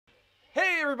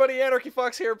everybody,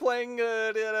 Anarkyfox here playing,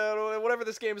 whatever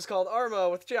this game is called, Arma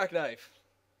with Jackknife.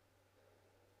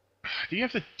 Do you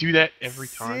have to do that every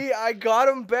time? See, I got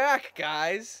him back,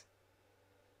 guys.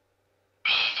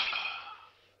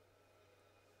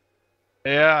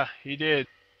 Yeah, he did.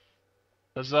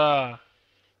 Huzzah.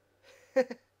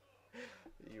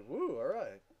 Woo,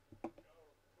 alright.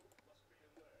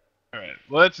 Alright,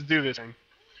 let's do this thing.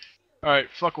 Alright,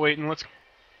 fuck waiting, let's...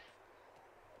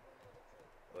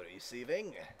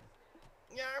 Receiving.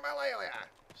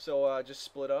 So, just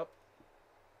split up?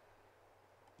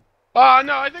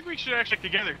 No, I think we should actually get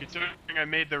together, considering I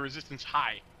made the resistance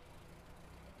high.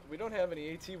 We don't have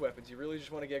any AT weapons, you really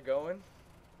just want to get going?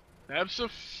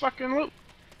 Abso-fucking-loot.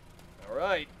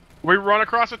 Alright. We run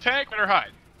across a tank, better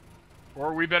hide.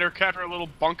 Or we better capture a little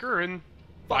bunker and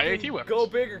buy AT weapons. Go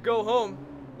big or go home.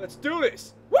 Let's do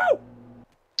this! Woo!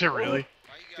 Is it really?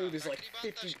 Dude, there's like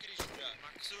 50...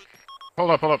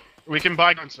 Hold up. We can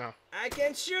buy guns now. I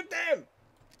can shoot them!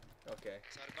 Okay.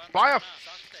 Buy a...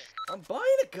 I'm buying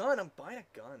a gun,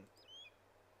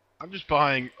 I'm just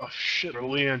buying a shit of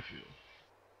Enfield.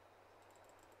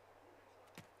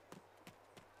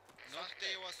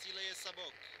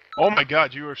 Oh my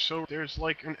god, you are so... There's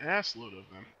like an ass load of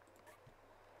them.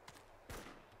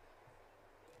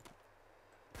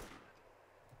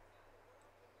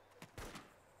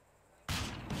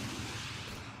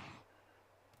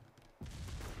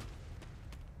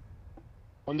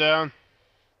 One down.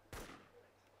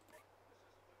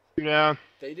 Two down.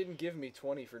 They didn't give me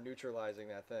 20 for neutralizing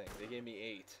that thing. They gave me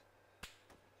 8.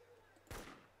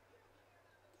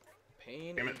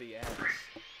 Pain in the ass.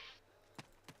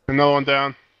 Another one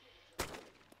down.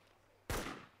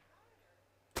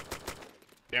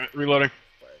 Damn it, reloading.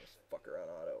 Fire this fucker on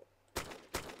auto.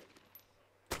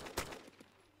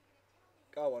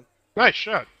 Got one. Nice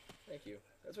shot. Thank you.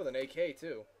 That's with an AK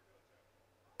too.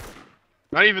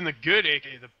 Not even the good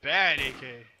AK, the bad AK. Yeah,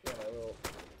 my little...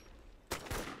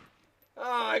 Oh,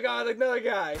 I got another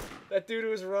guy. That dude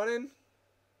who was running.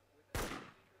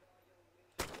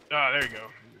 Ah, there you go.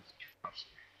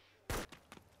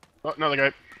 Oh, another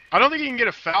guy. I don't think you can get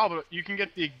a foul, but you can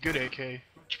get the good AK,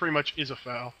 which pretty much is a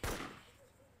foul.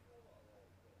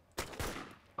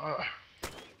 Got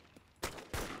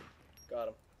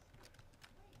him.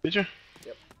 Did you?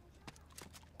 Yep.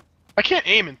 I can't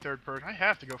aim in third person. I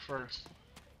have to go first.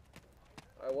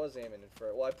 I was aiming in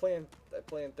first. Well, I play in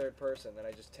third person, then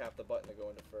I just tap the button to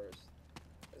go into first.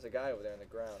 There's a guy over there on the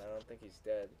ground. I don't think he's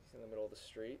dead. He's in the middle of the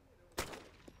street.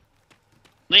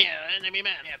 The enemy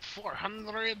man at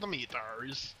 400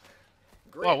 meters.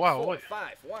 Great. Oh wow! 4, Wait.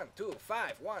 5, 1, 2,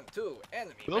 5, 1, 2.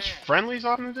 Enemy. Are those man. friendlies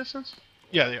off in the distance?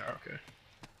 Yeah, they are. Okay.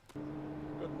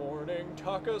 Good morning,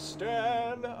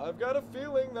 Takistan. I've got a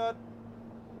feeling that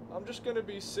I'm just gonna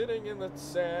be sitting in the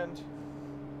sand.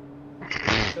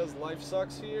 Because life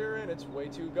sucks here and it's way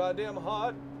too goddamn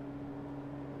hot.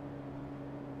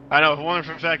 I know, if it wasn't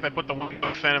for the fact that I put the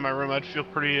one fan in my room, I'd feel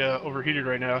pretty overheated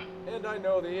right now. And I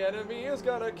know the enemy is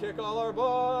gonna kick all our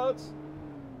butts.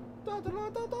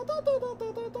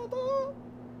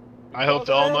 I hope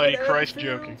to Almighty Christ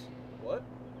joking. What?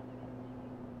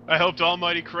 I hope to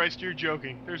Almighty Christ you're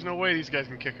joking. There's no way these guys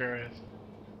can kick our ass.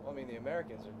 Well, I mean, the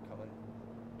Americans are coming.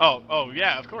 Oh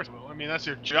yeah, of course it will. I mean, that's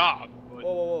their job. But...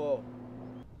 Whoa.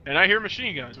 And I hear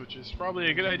machine guns, which is probably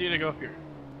a good idea to go up here.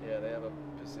 Yeah, they have a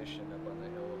position up on the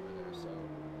hill over there, so...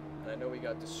 And I know we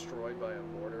got destroyed by a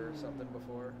mortar or something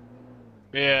before.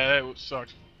 Yeah, that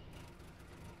sucks.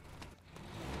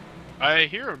 I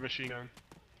hear a machine gun.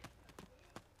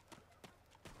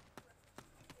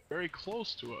 Very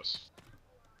close to us.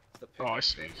 Oh, I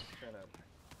see.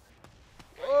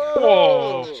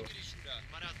 Whoa! Whoa!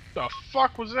 The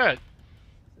fuck was that?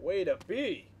 Way to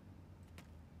be!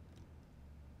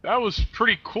 That was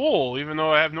pretty cool, even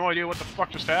though I have no idea what the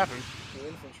fuck just happened. The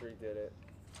infantry did it.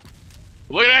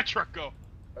 Look at that truck go!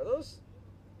 Are those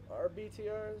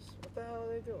RBTRs? What the hell are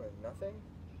they doing? Nothing?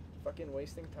 Fucking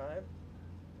wasting time?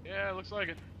 Yeah, it looks like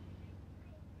it.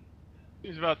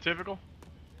 Seems about typical.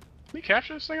 Did we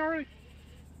capture this thing already?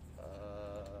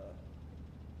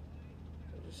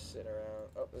 They're just sitting around.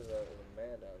 Oh, there's a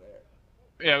man down there.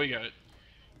 Yeah, we got it.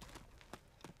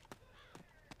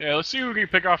 Yeah, let's see who we can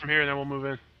pick off from here and then we'll move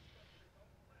in.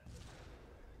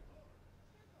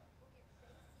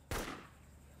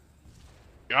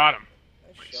 Got him.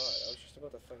 Nice shot. I was just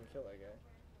about to fucking kill that guy.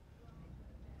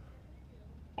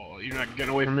 Oh, you're not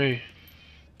getting away from me.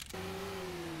 I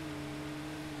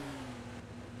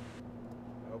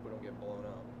hope we don't get blown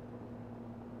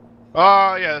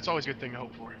up. Yeah, that's always a good thing to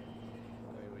hope for. I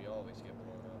mean, we always get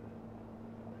blown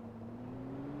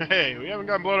up. Hey, we haven't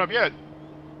gotten blown up yet.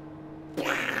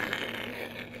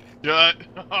 Shut.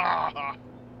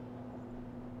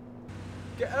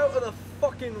 Get out of the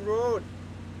fucking road!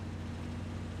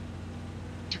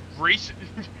 Race.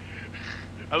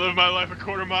 I live my life a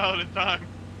quarter mile at a time.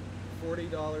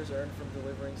 $40 earned from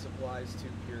delivering supplies to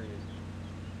period.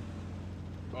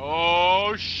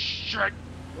 Oh shit!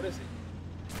 What is it?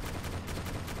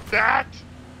 That!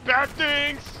 Bad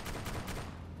things!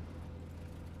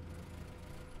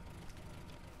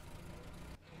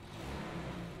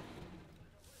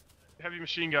 Heavy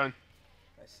machine gun.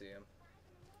 I see him.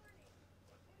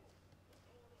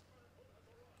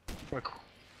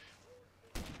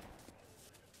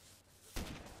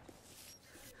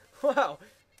 Wow!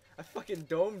 I fucking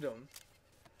domed him.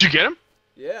 Did you get him?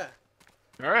 Yeah.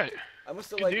 Alright. I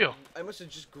must have Good deal. I must have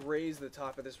just grazed the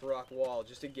top of this rock wall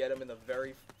just to get him in the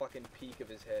very fucking peak of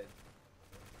his head.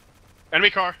 Enemy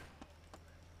car.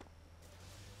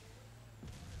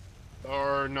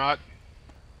 Or not.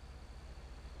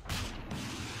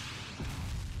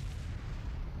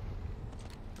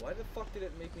 Why the fuck did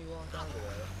it make me lock onto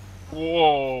that?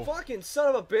 Whoa. Fucking son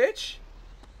of a bitch!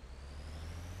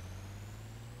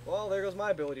 Well, there goes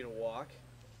my ability to walk.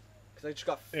 Because I just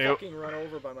got fucking run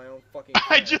over by my own fucking I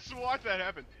friend. just watched that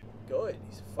happen. Good.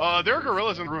 He's fucking There are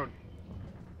gorillas in the room.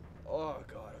 Oh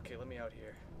god, okay, let me out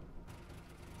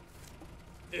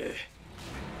here. Ugh.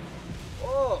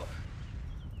 Oh!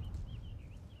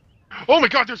 Oh my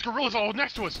god, there's gorillas all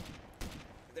next to us!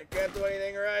 They can't do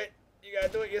anything right. You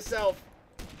gotta do it yourself.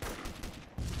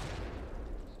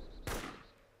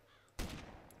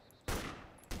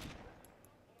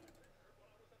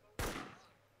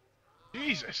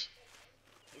 Jesus.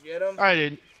 You get him? I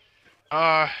didn't.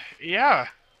 Yeah.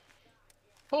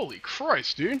 Holy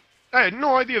Christ, dude. I had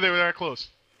no idea they were that close.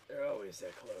 They're always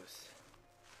that close.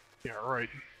 Yeah, right.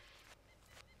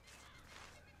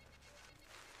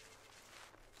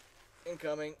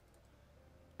 Incoming.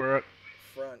 We're at.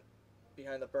 Front.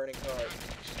 Behind the burning cars.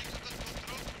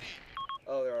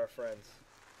 Oh, they're our friends.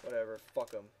 Whatever, fuck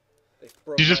them. They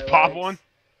broke Did you just my pop legs. one?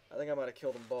 I think I might have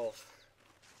killed them both.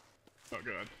 Oh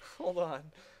god. Hold on.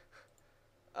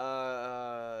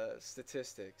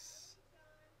 Statistics.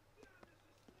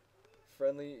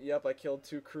 Friendly, yep, I killed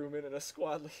 2 crewmen and a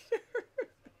squad leader.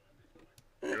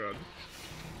 God.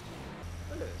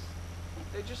 Look at this.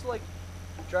 They just, like,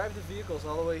 drive the vehicles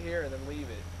all the way here and then leave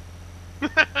it.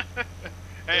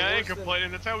 Hey, I ain't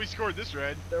complaining. That's how we scored this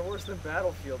red. They're worse than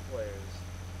Battlefield players.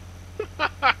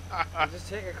 They just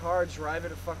take a car, drive it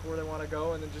to fuck where they want to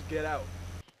go, and then just get out.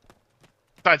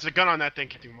 Besides, the gun on that thing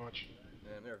can't do much.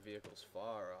 Man, their vehicle's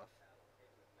far off.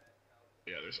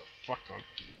 Yeah, there's a fuck ton.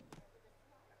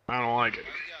 I don't like it.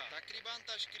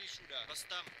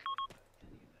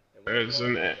 There's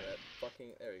an... Fucking,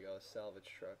 there we go, a salvage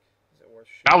truck. Is it worth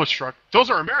shooting? Salvage truck. Those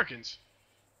are Americans.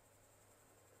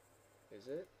 Is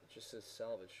it? It just says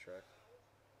salvage truck.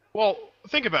 Well,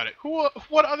 think about it.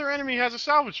 What other enemy has a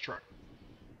salvage truck?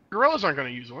 Gorillas aren't going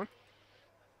to use one.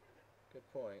 Good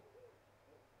point.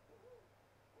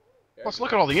 Let's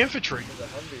look at all the infantry. There's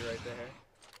a Humvee right there.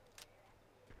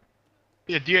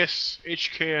 Yeah,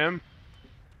 DSHKM.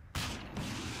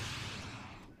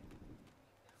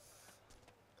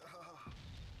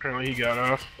 Apparently he got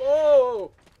off. Whoa!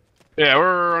 Yeah,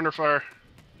 we're under fire.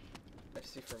 I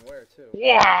see from where, too.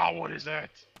 Wow, what is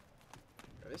that?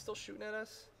 Are they still shooting at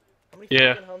us? How many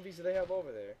Yeah. fucking Humvees do they have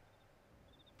over there?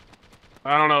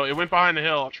 I don't know. It went behind the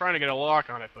hill. I'm trying to get a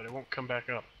lock on it, but it won't come back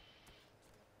up.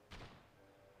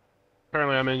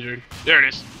 Apparently I'm injured. There it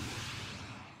is.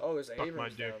 Oh, there's a Fuck my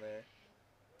Abrams dick. down there.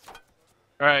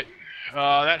 Alright.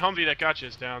 That Humvee that got you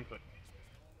is down, but...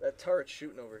 That turret's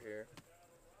shooting over here.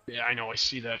 Yeah, I know. I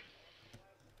see that.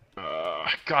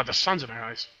 God, the sun's in my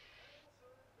eyes.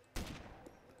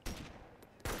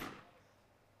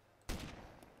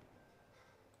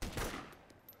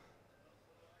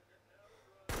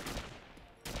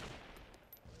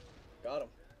 Got him.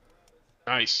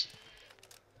 Nice.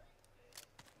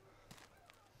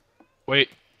 Wait.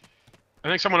 I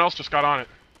think someone else just got on it.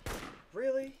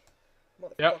 Really?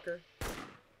 Motherfucker. Yep.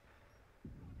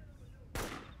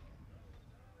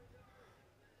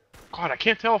 God, I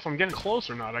can't tell if I'm getting close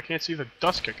or not. I can't see the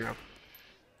dust kicking up.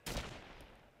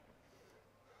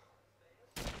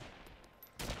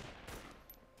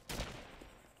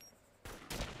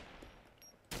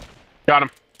 Got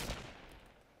him.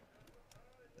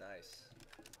 Nice.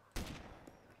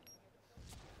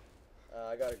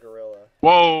 I got a gorilla.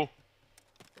 Whoa!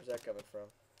 Where's that coming from?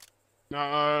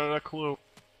 Not a clue. I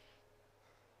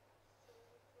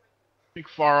think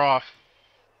far off.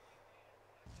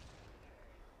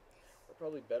 We're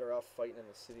probably better off fighting in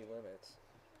the city limits.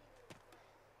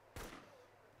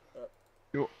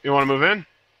 You want to move in?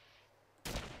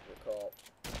 call.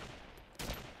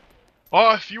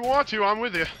 Oh, if you want to, I'm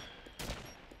with you.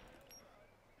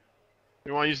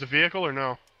 You want to use the vehicle or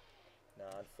no?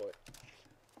 Nah, on foot.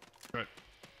 Right.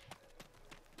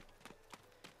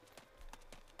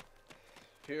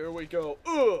 Here we go. Ugh.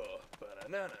 Oh. There's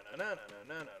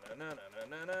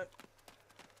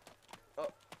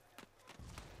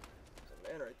a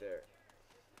man right there.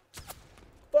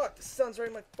 Fuck, the sun's right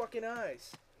in my fucking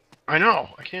eyes. I know.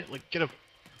 I can't, like, get a...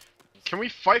 Can we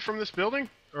fight from this building?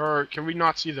 Or can we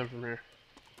not see them from here?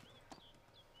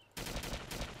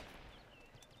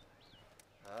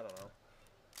 I don't know.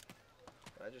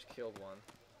 I just killed one.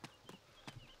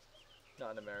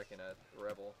 Not an American, a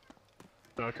rebel.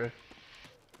 Okay.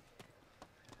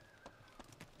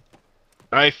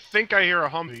 I think I hear a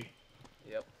Humvee.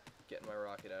 Yep. Getting my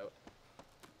rocket out.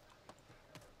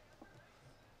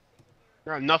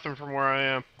 Got nothing from where I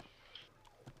am.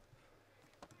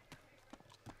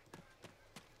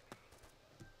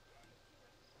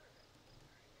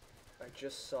 I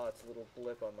just saw its little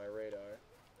blip on my radar.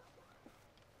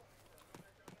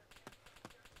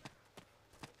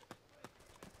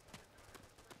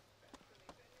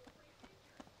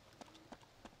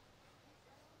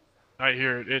 I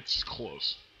hear it. It's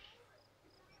close.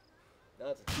 Now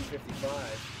it's a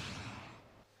 255.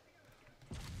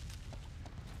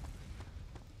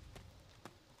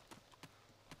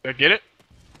 Did I get it?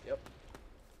 Yep.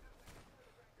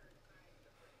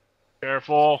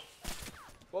 Careful.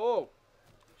 Whoa!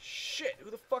 Shit! Who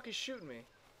the fuck is shooting me?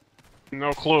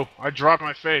 No clue. I dropped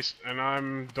my face,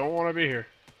 and don't want to be here.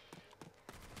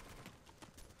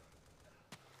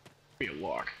 Be a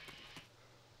lock.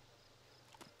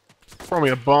 Throw me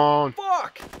a bone.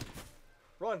 Fuck!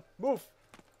 Run! Move!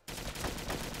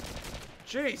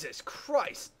 Jesus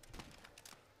Christ!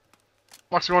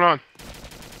 What's going on?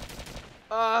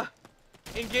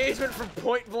 Engagement from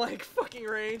point blank fucking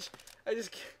range. I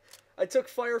took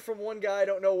fire from one guy I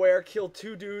don't know where, killed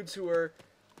two dudes who were...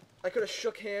 I could have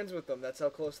shook hands with them, that's how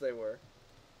close they were.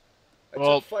 I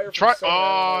took fire from somewhere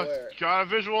I don't know where. Got a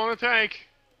visual on the tank.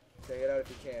 Take it out if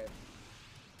you can.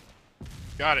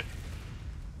 Got it.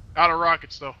 Out of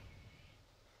rockets, though.